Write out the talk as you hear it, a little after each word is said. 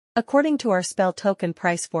According to our SPEL token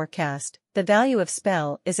price forecast, the value of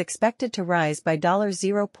SPEL is expected to rise by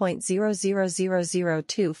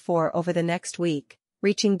 $0.000024 over the next week,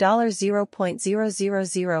 reaching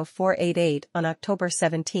 $0.000488 on October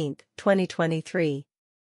 17, 2023.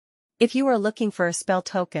 If you are looking for a SPEL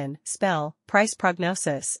token, SPEL, price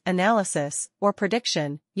prognosis, analysis, or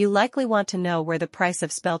prediction, you likely want to know where the price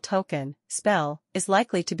of SPEL token, SPEL, is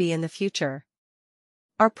likely to be in the future.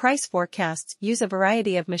 Our price forecasts use a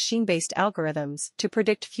variety of machine-based algorithms to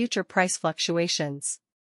predict future price fluctuations.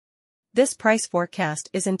 This price forecast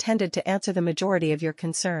is intended to answer the majority of your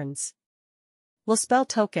concerns. Will SPEL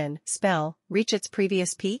token, SPEL, reach its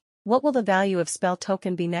previous peak? What will the value of SPEL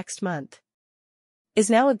token be next month?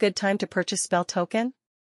 Is now a good time to purchase SPEL token?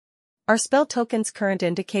 Are SPEL token's current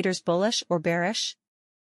indicators bullish or bearish?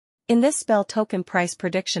 In this SPEL token price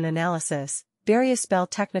prediction analysis, various SPEL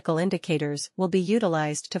technical indicators will be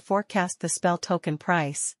utilized to forecast the SPEL token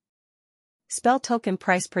price. SPEL token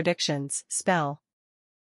price predictions, SPEL.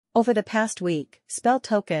 Over the past week, SPEL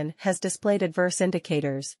token has displayed adverse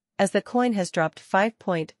indicators, as the coin has dropped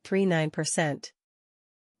 5.39%.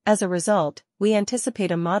 As a result, we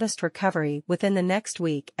anticipate a modest recovery within the next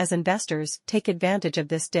week as investors take advantage of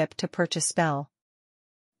this dip to purchase SPEL.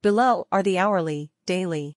 Below are the hourly,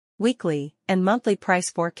 daily, weekly, and monthly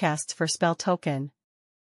price forecasts for SPEL token.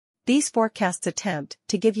 These forecasts attempt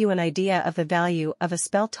to give you an idea of the value of a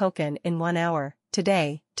SPEL token in 1 hour,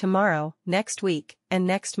 today, tomorrow, next week, and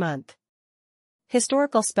next month.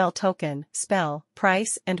 Historical SPEL token, SPEL,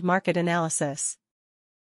 price and market analysis.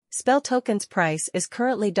 SPEL token's price is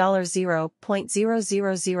currently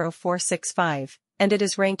 $0.000465, and it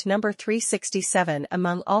is ranked number 367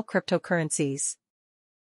 among all cryptocurrencies.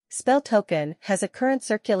 SPEL token has a current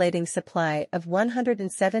circulating supply of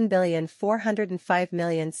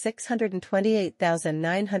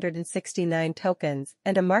 107,405,628,969 tokens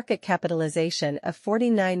and a market capitalization of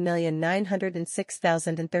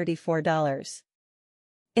 $49,906,034.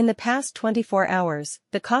 In the past 24 hours,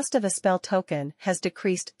 the cost of a SPEL token has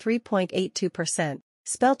decreased 3.82%.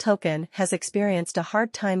 SPEL token has experienced a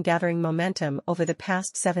hard time gathering momentum over the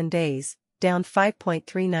past 7 days, down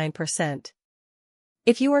 5.39%.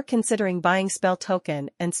 If you are considering buying SPEL token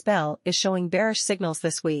and SPEL is showing bearish signals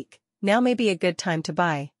this week, now may be a good time to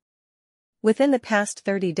buy. Within the past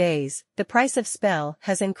 30 days, the price of SPEL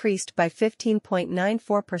has increased by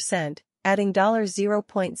 15.94%, adding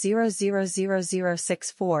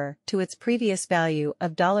 $0.000064 to its previous value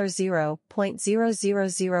of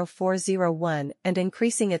 $0.000401 and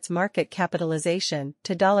increasing its market capitalization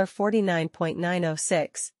to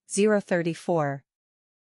 $49.906,034.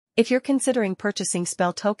 If you're considering purchasing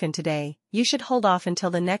SPEL token today, you should hold off until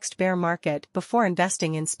the next bear market before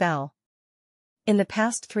investing in SPEL. In the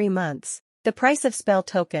past 3 months, the price of SPEL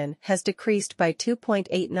token has decreased by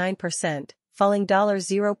 2.89%, falling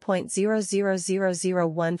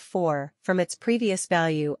 $0.000014 from its previous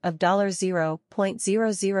value of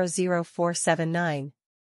 $0.000479.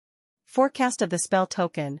 Forecast of the SPEL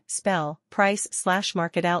token, SPEL,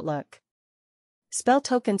 price/market outlook. SPEL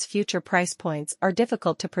token's future price points are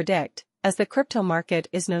difficult to predict, as the crypto market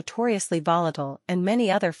is notoriously volatile and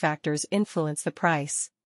many other factors influence the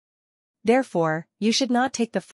price. Therefore, you should not take the